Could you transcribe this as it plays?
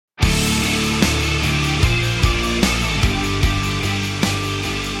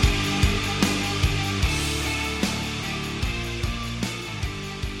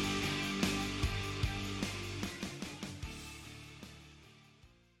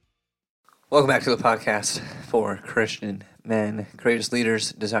Welcome back to the podcast for Christian men, courageous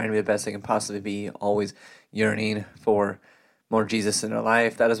leaders, desiring to be the best they can possibly be, always yearning for more Jesus in their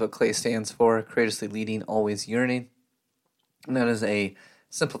life. That is what CLAY stands for, courageously leading, always yearning. And that is a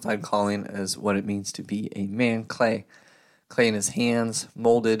simplified calling as what it means to be a man. Clay in his hands,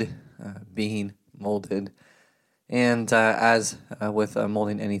 molded, being molded. And as with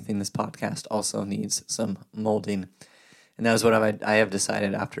molding anything, this podcast also needs some molding. And that is what I have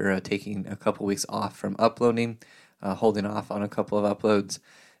decided after taking a couple weeks off from uploading, holding off on a couple of uploads,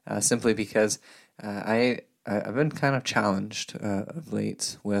 simply because I've been kind of challenged of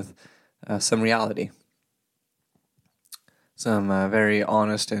late with some reality, some very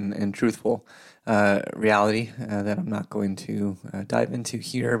honest and truthful reality that I'm not going to dive into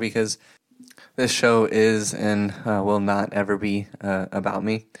here because this show is and will not ever be about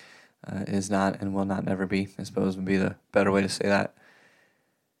me. Is not and will not ever be, I suppose would be the better way to say that.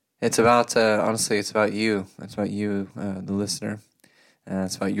 It's about, honestly, it's about you. It's about you, the listener.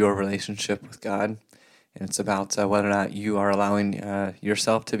 It's about your relationship with God. And it's about whether or not you are allowing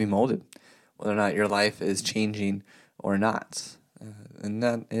yourself to be molded, whether or not your life is changing or not. And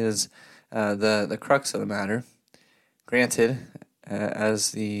that is the crux of the matter. Granted,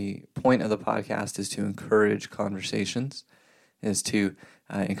 as the point of the podcast is to encourage conversations, is to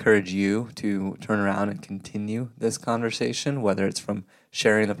encourage you to turn around and continue this conversation, whether it's from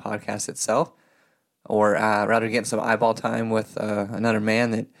sharing the podcast itself or rather getting some eyeball time with another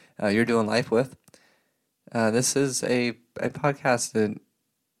man that you're doing life with. This is a podcast that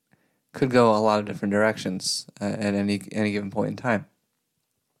could go a lot of different directions at any given point in time.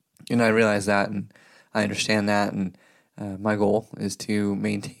 And I realize that, and I understand that, and my goal is to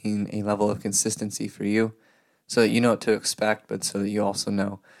maintain a level of consistency for you, so that you know what to expect, but so that you also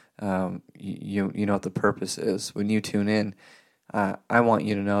know you know what the purpose is. When you tune in, I want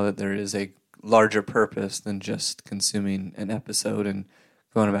you to know that there is a larger purpose than just consuming an episode and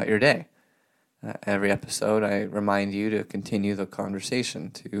going about your day. Every episode, I remind you to continue the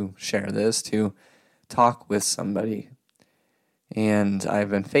conversation, to share this, to talk with somebody. And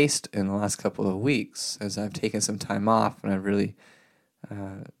I've been faced in the last couple of weeks as I've taken some time off and I've really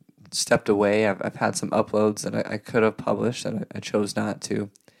stepped away. I've had some uploads that I could have published that I chose not to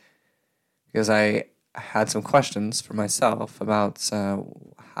because I had some questions for myself about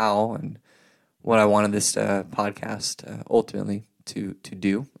how and what I wanted this podcast ultimately to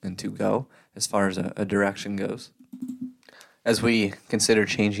do and to go as far as a direction goes. As we consider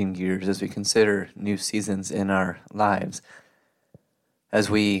changing gears, as we consider new seasons in our lives, as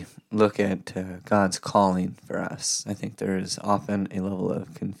we look at God's calling for us, I think there is often a level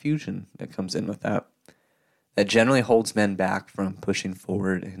of confusion that comes in with that generally holds men back from pushing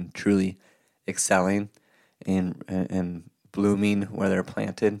forward and truly excelling and blooming where they're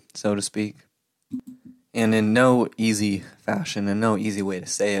planted, so to speak. And in no easy fashion, and no easy way to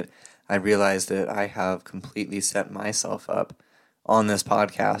say it, I realize that I have completely set myself up on this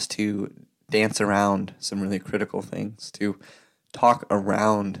podcast to dance around some really critical things, to talk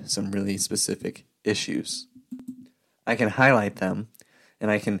around some really specific issues. I can highlight them, and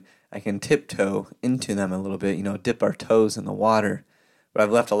I can tiptoe into them a little bit, dip our toes in the water, but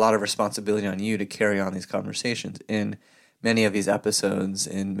I've left a lot of responsibility on you to carry on these conversations in many of these episodes,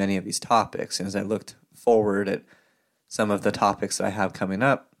 in many of these topics. And as I looked forward at some of the topics that I have coming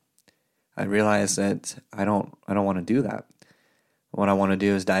up, I realized that I don't want to do that. What I want to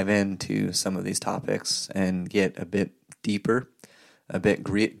do is dive into some of these topics and get a bit deeper, a bit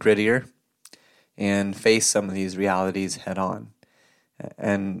grittier, and face some of these realities head on.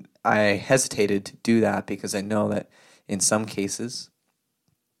 And I hesitated to do that because I know that in some cases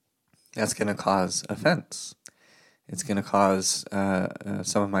that's going to cause offense. It's going to cause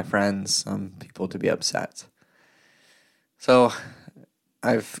some of my friends, some people to be upset. So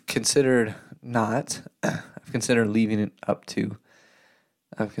I've considered leaving it up to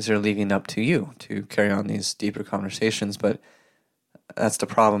you to carry on these deeper conversations, but that's the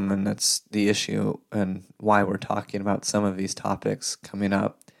problem, and that's the issue, and why we're talking about some of these topics coming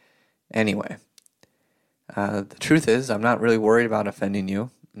up anyway. The truth is, I'm not really worried about offending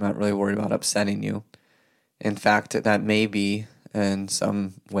you. I'm not really worried about upsetting you. In fact, that may be, in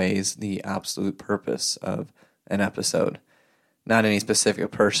some ways, the absolute purpose of an episode. Not any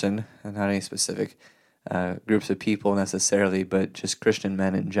specific person, and not any specific groups of people necessarily, but just Christian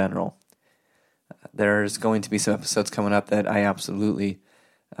men in general. There's going to be some episodes coming up that I absolutely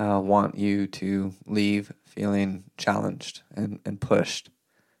want you to leave feeling challenged and pushed,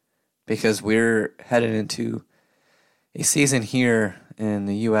 because we're headed into a season here in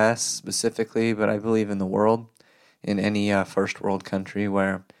the U.S. specifically, but I believe in the world, in any first world country,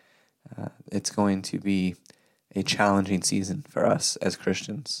 where it's going to be a challenging season for us as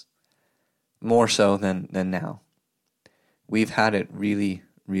Christians, more so than now. We've had it really,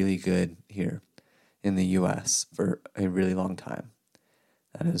 really good here in the U.S. for a really long time.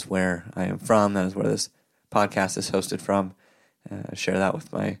 That is where I am from. That is where this podcast is hosted from. I share that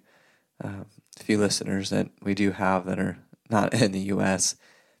with my few listeners that we do have that are not in the U.S.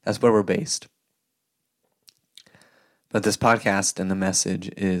 That's where we're based. But this podcast and the message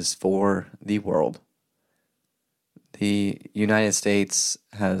is for the world. The United States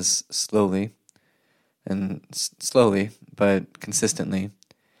has slowly, but consistently,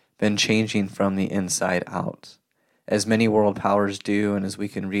 been changing from the inside out. As many world powers do, and as we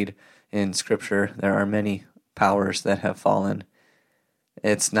can read in Scripture, there are many powers that have fallen.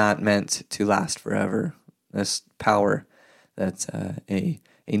 It's not meant to last forever. This power that a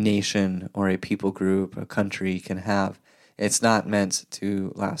nation or a people group, a country can have, it's not meant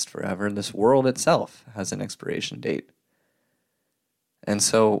to last forever. This world itself has an expiration date. And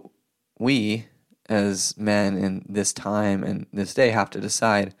so we, as men in this time and this day, have to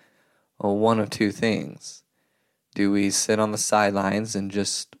decide, one of two things. Do we sit on the sidelines and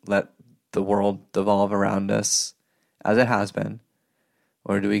just let the world devolve around us as it has been?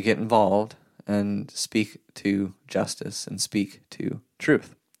 Or do we get involved and speak to justice and speak to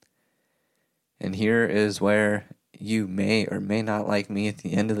truth? And here is where you may or may not like me at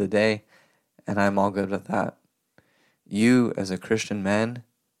the end of the day, and I'm all good with that. You as a Christian man,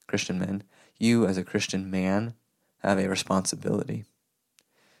 you as a Christian man have a responsibility.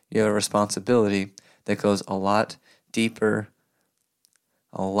 You have a responsibility that goes a lot deeper,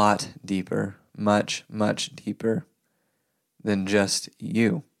 much, much deeper than just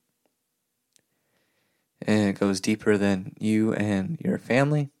you. And it goes deeper than you and your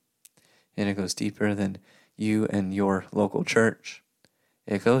family, and it goes deeper than you and your local church.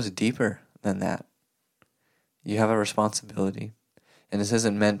 It goes deeper than that. You have a responsibility. And this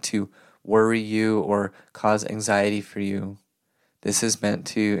isn't meant to worry you or cause anxiety for you. This is meant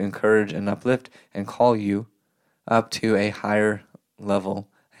to encourage and uplift and call you up to a higher level,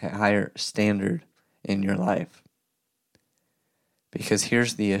 a higher standard in your life. Because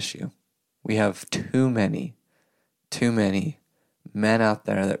here's the issue. We have too many men out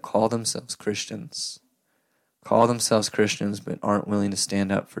there that call themselves Christians but aren't willing to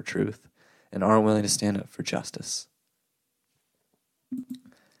stand up for truth and aren't willing to stand up for justice.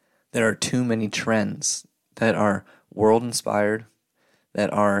 There are too many trends that are world-inspired,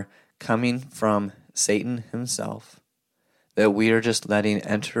 that are coming from Satan himself, that we are just letting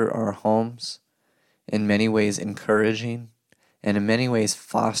enter our homes, in many ways encouraging, and in many ways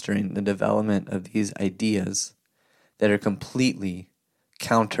fostering the development of these ideas that are completely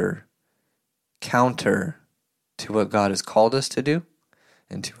counter to what God has called us to do,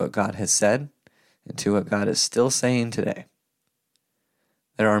 and to what God has said, and to what God is still saying today.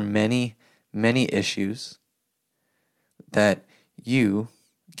 There are many, many issues that you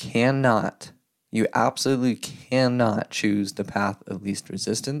absolutely cannot choose the path of least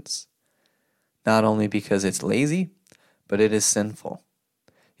resistance, not only because it's lazy, but it is sinful.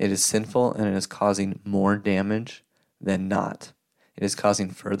 It is sinful, and it is causing more damage than not. It is causing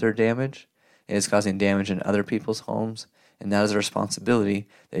further damage. It is causing damage in other people's homes, and that is a responsibility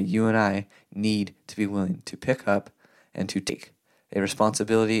that you and I need to be willing to pick up and to take. A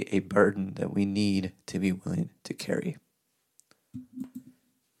responsibility, a burden that we need to be willing to carry.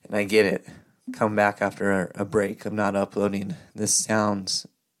 And I get it. Come back after a break of not uploading. This sounds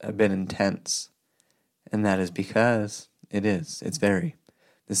a bit intense, and that is because it is.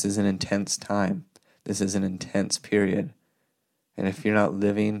 This is an intense time. This is an intense period. And if you're not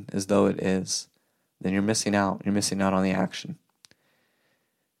living as though it is, then you're missing out. You're missing out on the action.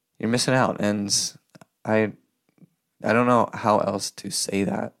 You're missing out. And I don't know how else to say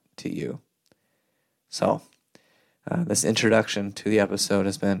that to you. So, this introduction to the episode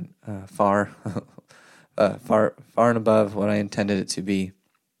has been far and above what I intended it to be.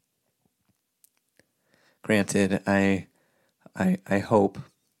 Granted, I hope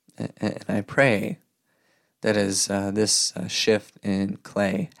and I pray that as this shift in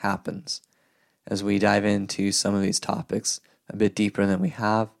Clay happens, as we dive into some of these topics a bit deeper than we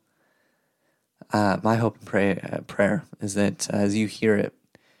have, my hope and prayer is that as you hear it,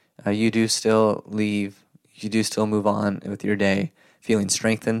 you do still move on with your day feeling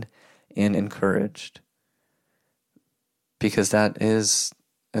strengthened and encouraged. Because that is,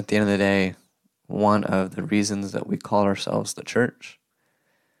 at the end of the day, one of the reasons that we call ourselves the church.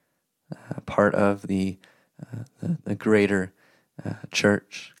 Part of the greater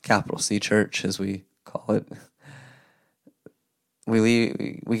church, capital C church as we call it. we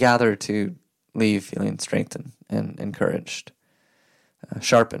gather to leave feeling strengthened and encouraged,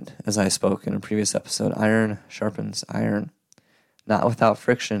 sharpened, as I spoke in a previous episode. Iron sharpens iron, not without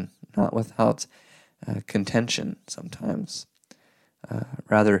friction, not without contention sometimes,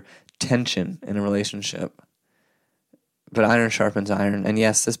 rather tension in a relationship. But iron sharpens iron. And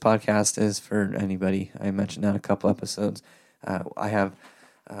yes, this podcast is for anybody. I mentioned that in a couple episodes. I have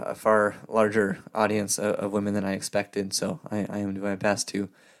a far larger audience of women than I expected, so I am doing my best to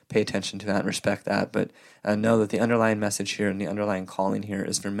pay attention to that and respect that. But know that the underlying message here and the underlying calling here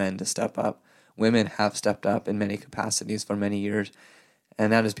is for men to step up. Women have stepped up in many capacities for many years,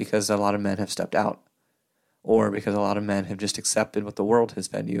 and that is because a lot of men have stepped out, or because a lot of men have just accepted what the world has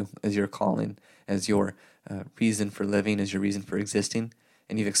fed you as your calling, as your reason for living, as your reason for existing,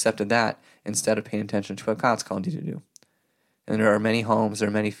 and you've accepted that instead of paying attention to what God's called you to do. And there are many homes, there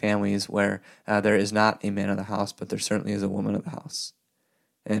are many families where there is not a man of the house, but there certainly is a woman of the house.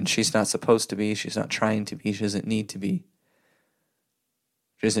 And she's not supposed to be, she's not trying to be, she doesn't need to be.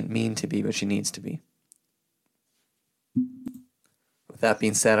 She doesn't mean to be, but she needs to be. With that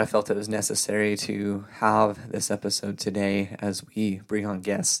being said, I felt it was necessary to have this episode today as we bring on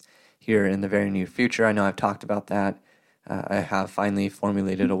guests here in the very near future. I know I've talked about that. I have finally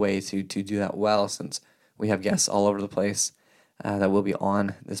formulated a way to do that well, since we have guests all over the place that will be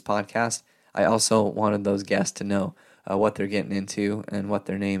on this podcast. I also wanted those guests to know what they're getting into and what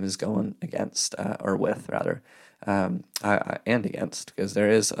their name is going against, or with, rather, and against, because there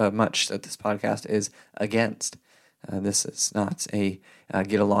is much that this podcast is against. This is not a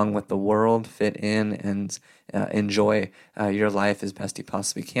get along with the world, fit in, and enjoy your life as best you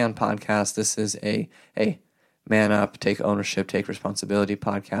possibly can podcast. This is a man up, take ownership, take responsibility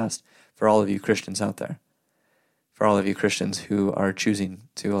podcast for all of you Christians out there. For all of you Christians who are choosing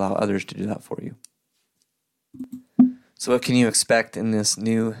to allow others to do that for you. So what can you expect in this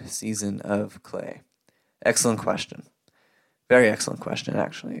new season of Clay? Excellent question. Very excellent question,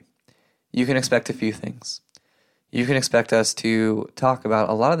 actually. You can expect a few things. You can expect us to talk about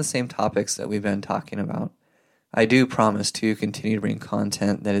a lot of the same topics that we've been talking about. I do promise to continue to bring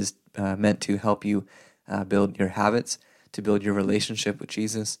content that is meant to help you build your habits, to build your relationship with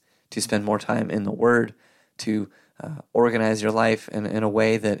Jesus, to spend more time in the Word, to organize your life in a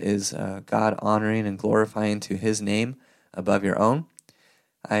way that is God-honoring and glorifying to His name above your own.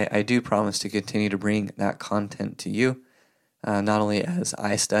 I do promise to continue to bring that content to you, not only as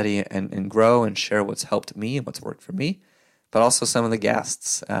I study and grow and share what's helped me and what's worked for me, but also some of the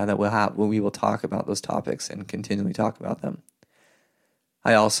guests that we'll have when we will talk about those topics and continually talk about them.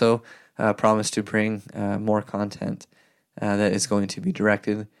 I also promise to bring more content that is going to be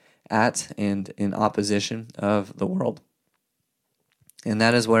directed at and in opposition of the world. And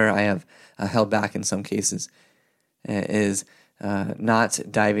that is where I have held back in some cases, is not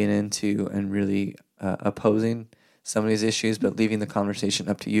diving into and really opposing some of these issues, but leaving the conversation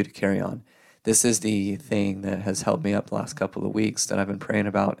up to you to carry on. This is the thing that has held me up the last couple of weeks that I've been praying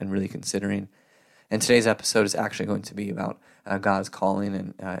about and really considering. And today's episode is actually going to be about God's calling,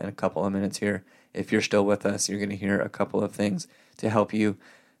 and in a couple of minutes here, if you're still with us, you're going to hear a couple of things to help you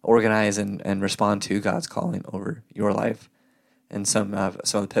organize and respond to God's calling over your life and some of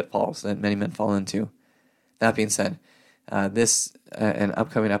the pitfalls that many men fall into. That being said, this and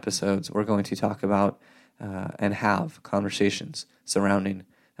upcoming episodes, we're going to talk about and have conversations surrounding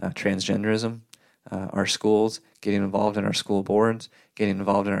transgenderism, our schools, getting involved in our school boards, getting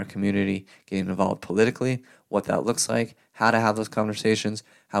involved in our community, getting involved politically, what that looks like, how to have those conversations,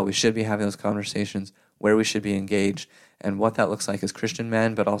 how we should be having those conversations, where we should be engaged, and what that looks like as Christian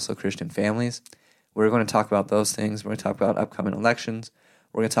men, but also Christian families. We're going to talk about those things. We're going to talk about upcoming elections.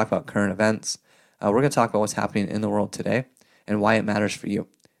 We're going to talk about current events. We're going to talk about what's happening in the world today and why it matters for you.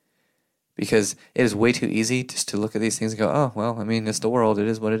 Because it is way too easy just to look at these things and go, oh, well, I mean, it's the world. It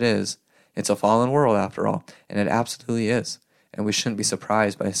is what it is. It's a fallen world after all. And it absolutely is. And we shouldn't be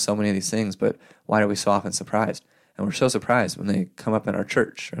surprised by so many of these things, but why are we so often surprised? And we're so surprised when they come up in our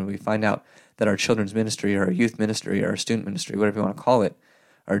church and we find out that our children's ministry or our youth ministry or our student ministry, whatever you want to call it,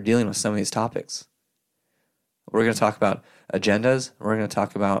 are dealing with some of these topics. We're going to talk about agendas. We're going to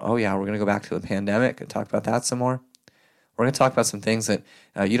talk about, we're going to go back to the pandemic and talk about that some more. We're going to talk about some things that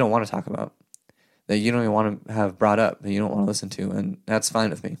you don't want to talk about, that you don't even want to have brought up, that you don't want to listen to, and that's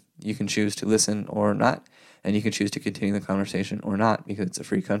fine with me. You can choose to listen or not, and you can choose to continue the conversation or not, because it's a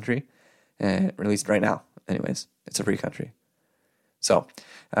free country, or at least right now. Anyways, it's a free country. So,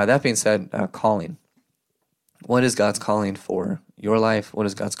 that being said, calling. What is God's calling for your life? What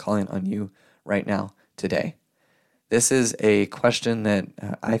is God's calling on you right now, today? This is a question that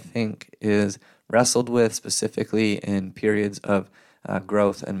I think is wrestled with, specifically in periods of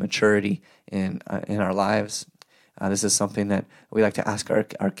growth and maturity in our lives. This is something that we like to ask our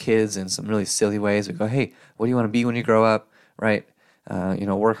kids in some really silly ways. We go, hey, what do you want to be when you grow up, right?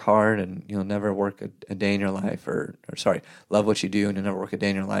 Work hard and you'll never work a day in your life, or sorry, love what you do and you'll never work a day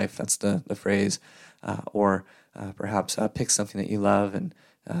in your life. That's the phrase. Or perhaps pick something that you love and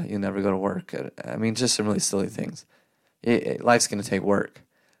you'll never go to work. I mean, just some really silly things. Life's going to take work.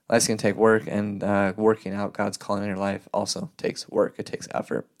 Life's going to take work, and working out God's calling in your life also takes work. It takes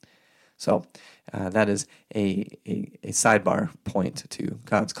effort. So that is a sidebar point to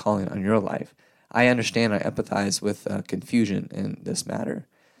God's calling on your life. I understand, I empathize with confusion in this matter,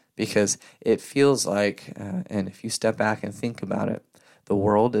 because it feels like, and if you step back and think about it, the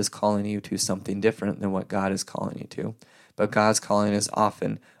world is calling you to something different than what God is calling you to. But God's calling is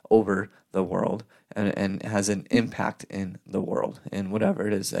often over the world and has an impact in the world in whatever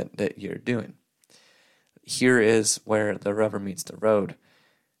it is that you're doing. Here is where the rubber meets the road.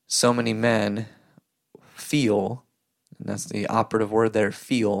 So many men feel, and that's the operative word there,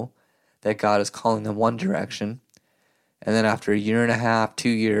 feel, that God is calling them one direction. And then after a year and a half, 2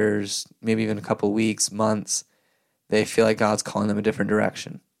 years, maybe even a couple of weeks, months, they feel like God's calling them a different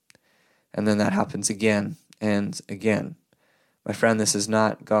direction. And then that happens again and again. My friend, this is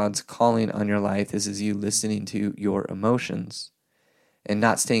not God's calling on your life. This is you listening to your emotions and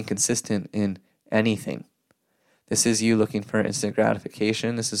not staying consistent in anything. This is you looking for instant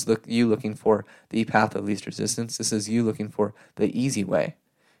gratification. This is you looking for the path of least resistance. This is you looking for the easy way.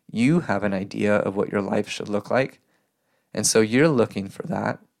 You have an idea of what your life should look like. And so you're looking for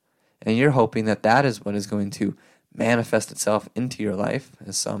that. And you're hoping that that is what is going to manifest itself into your life,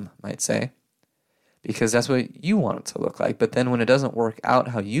 as some might say, because that's what you want it to look like. But then when it doesn't work out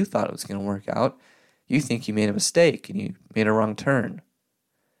how you thought it was going to work out, you think you made a mistake and you made a wrong turn.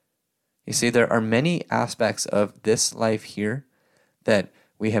 You see, there are many aspects of this life here that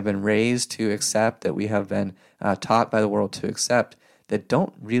we have been raised to accept, that we have been taught by the world to accept, that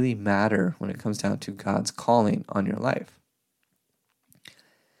don't really matter when it comes down to God's calling on your life.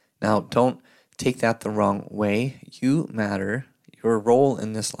 Now, don't take that the wrong way. You matter. Your role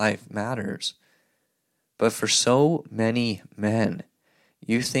in this life matters. But for so many men,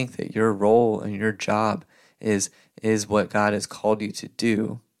 you think that your role and your job is what God has called you to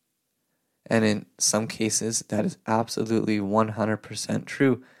do. And in some cases, that is absolutely 100%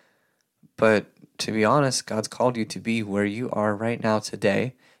 true. But to be honest, God's called you to be where you are right now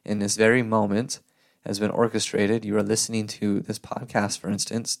today, in this very moment, has been orchestrated. You are listening to this podcast, for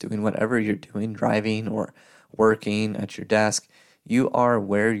instance, doing whatever you're doing, driving or working at your desk. You are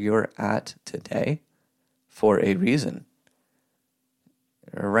where you're at today for a reason.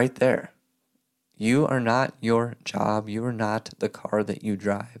 You're right there. You are not your job. You are not the car that you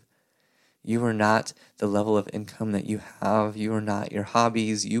drive. You are not the level of income that you have. You are not your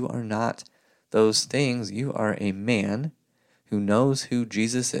hobbies. You are not those things. You are a man who knows who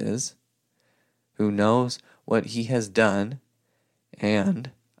Jesus is, who knows what he has done,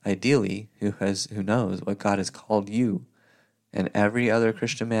 and ideally who knows what God has called you and every other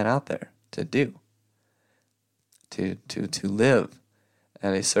Christian man out there to do. To live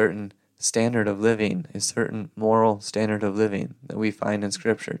at a certain standard of living, a certain moral standard of living that we find in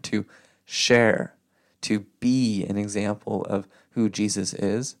Scripture, to share, to be an example of who Jesus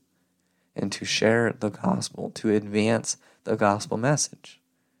is, and to share the gospel, to advance the gospel message.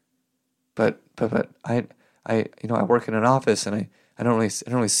 But I work in an office and I don't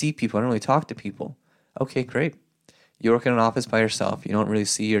really see people, I don't really talk to people. Okay, great. You work in an office by yourself, you don't really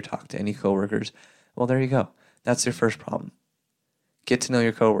see or talk to any coworkers. Well, there you go. That's your first problem. Get to know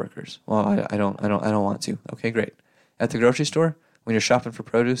your coworkers. Well, I don't want to. Okay, great. At the grocery store, when you're shopping for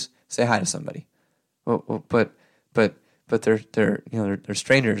produce, say hi to somebody. Well, but they're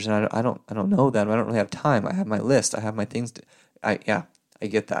strangers, and I don't know them. I don't really have time. I have my list. I have my things. I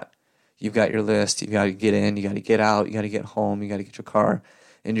get that. You've got your list. You got to get in. You got to get out. You got to get home. You got to get your car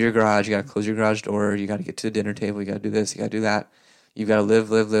into your garage. You got to close your garage door. You got to get to the dinner table. You got to do this. You got to do that. You've got to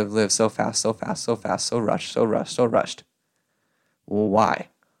live so fast, so rushed. Well, why?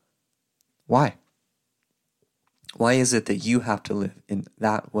 Why? Why is it that you have to live in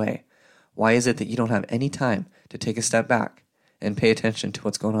that way? Why is it that you don't have any time to take a step back and pay attention to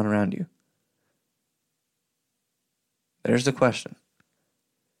what's going on around you? There's the question.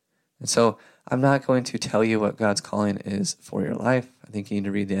 And so I'm not going to tell you what God's calling is for your life. I think you need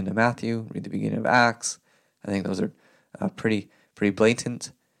to read the end of Matthew, read the beginning of Acts. I think those are pretty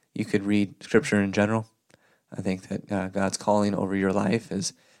blatant. You could read Scripture in general. I think that God's calling over your life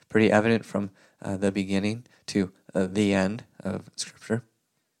is pretty evident from the beginning to the end of Scripture.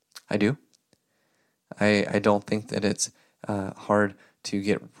 I do. I don't think that it's hard to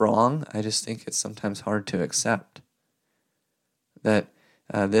get wrong. I just think it's sometimes hard to accept that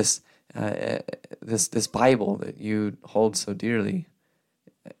this Bible that you hold so dearly,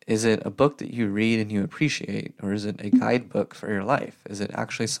 is it a book that you read and you appreciate, or is it a guidebook for your life? Is it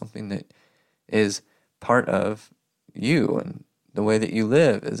actually something that is part of you and the way that you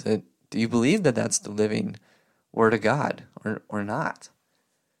live? Do you believe that that's the living Word of God, or not?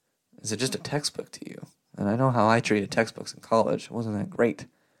 Is it just a textbook to you? And I know how I treated textbooks in college. It wasn't that great.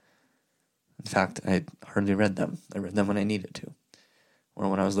 In fact, I hardly read them. I read them when I needed to, or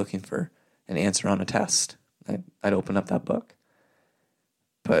when I was looking for an answer on a test. I'd open up that book.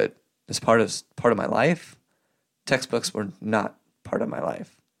 But as part of my life, textbooks were not part of my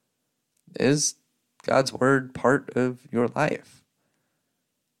life. Is God's Word part of your life?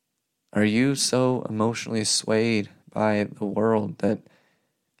 Are you so emotionally swayed by the world that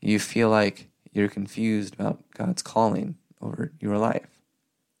you feel like you're confused about God's calling over your life?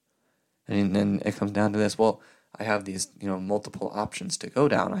 And then it comes down to this, well, I have these, multiple options to go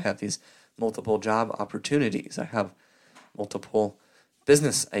down. I have these multiple job opportunities. I have multiple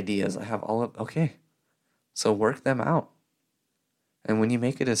business ideas. I have okay. So work them out. And when you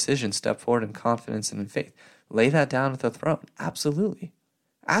make a decision, step forward in confidence and in faith. Lay that down at the throne. Absolutely.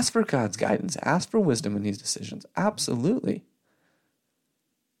 Ask for God's guidance. Ask for wisdom in these decisions. Absolutely.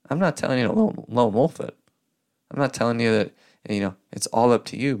 I'm not telling you to lone wolf it. I'm not telling you that, it's all up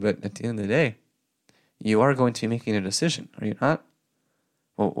to you, but at the end of the day, you are going to be making a decision, are you not?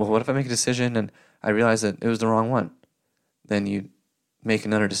 Well, what if I make a decision and I realize that it was the wrong one? Then you make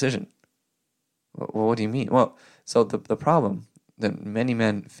another decision. Well, what do you mean? Well, so the problem that many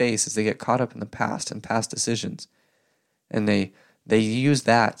men face is they get caught up in the past and past decisions, and they use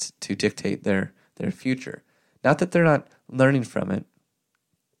that to dictate their future. Not that they're not learning from it,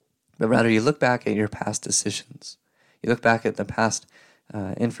 but rather you look back at your past decisions. You look back at the past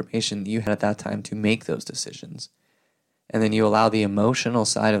information you had at that time to make those decisions, and then you allow the emotional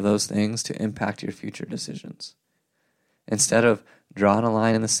side of those things to impact your future decisions. Instead of drawing a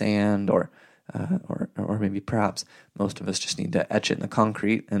line in the sand, or maybe perhaps most of us just need to etch it in the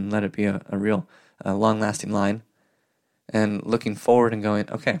concrete and let it be a real long-lasting line, and looking forward and going,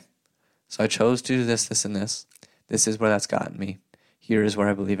 okay, so I chose to do this, this, and this. This is where that's gotten me. Here is where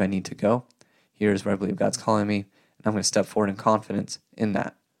I believe I need to go. Here is where I believe God's calling me, and I'm going to step forward in confidence in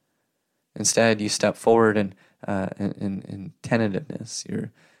that. Instead, you step forward in tentativeness.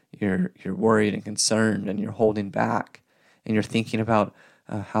 You're worried and concerned, and you're holding back, and you're thinking about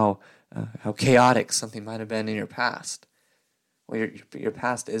how chaotic something might have been in your past. Well, your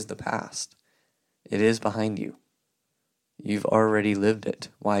past is the past. It is behind you. You've already lived it.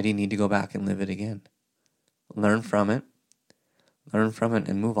 Why do you need to go back and live it again? Learn from it. Learn from it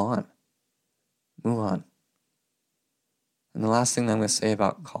and move on. Move on. And the last thing that I'm going to say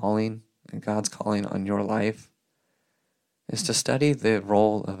about calling and God's calling on your life is to study the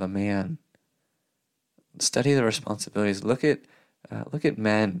role of a man. Study the responsibilities. Look at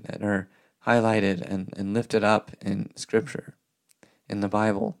men that are highlighted and lifted up in Scripture, in the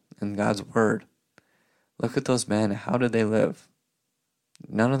Bible, in God's Word. Look at those men. How did they live?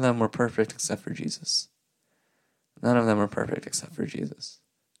 None of them were perfect except for Jesus. None of them were perfect except for Jesus.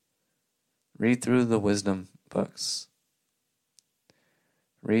 Read through the wisdom books.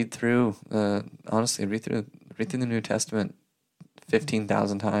 Read through the New Testament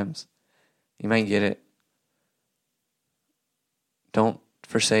 15,000 times. You might get it. Don't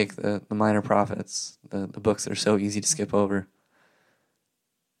forsake the minor prophets, the books that are so easy to skip over.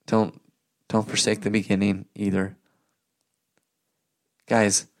 Don't forsake the beginning either.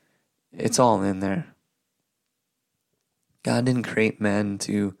 Guys, it's all in there. God didn't create men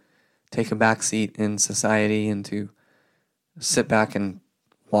to take a back seat in society and to sit back and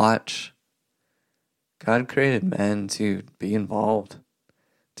watch. God created men to be involved,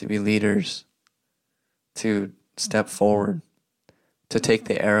 to be leaders, to step forward, to take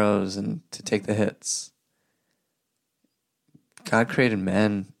the arrows and to take the hits. God created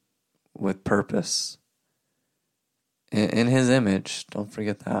men with purpose. In His image, don't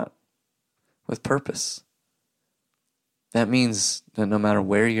forget that. With purpose. That means that no matter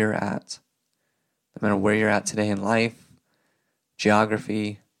where you're at, no matter where you're at today in life,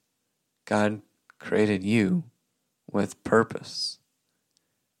 geography, God created you with purpose.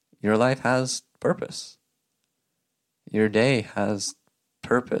 Your life has purpose. Your day has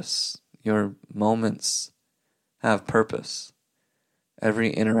purpose. Your moments have purpose.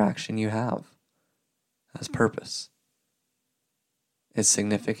 Every interaction you have has purpose. It's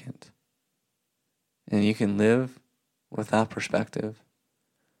significant. And you can live with that perspective,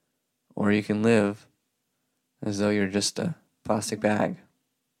 or you can live as though you're just a plastic bag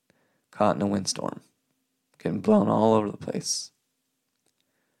caught in a windstorm, getting blown all over the place,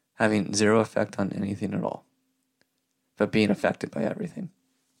 having zero effect on anything at all, but being affected by everything.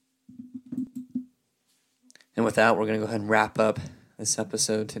 And with that, we're going to go ahead and wrap up this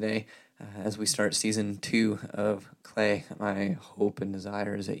episode today. As we start season 2 of Clay, my hope and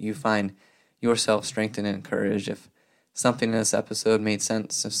desire is that you find yourself strengthened and encouraged. If something in this episode made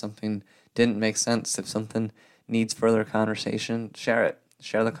sense, if something didn't make sense, if something needs further conversation, share it.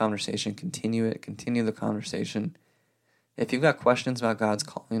 Share the conversation, continue the conversation. If you've got questions about God's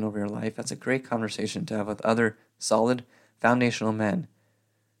calling over your life, that's a great conversation to have with other solid, foundational men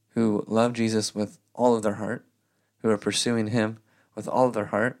who love Jesus with all of their heart, who are pursuing Him with all of their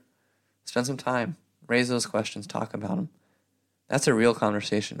heart. Spend some time, raise those questions, talk about them. That's a real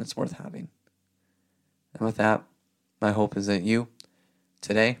conversation that's worth having. And with that, my hope is that you,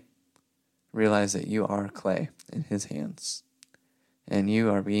 today, realize that you are clay in His hands. And you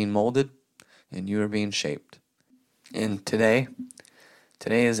are being molded, and you are being shaped. And today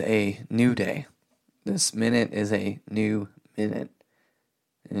is a new day. This minute is a new minute.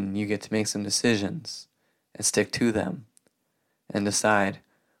 And you get to make some decisions and stick to them and decide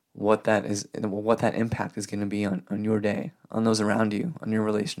what that impact is going to be on your day, on those around you, on your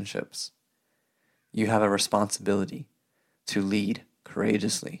relationships. You have a responsibility to lead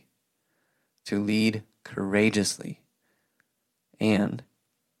courageously, and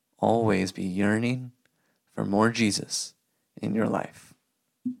always be yearning for more Jesus in your life.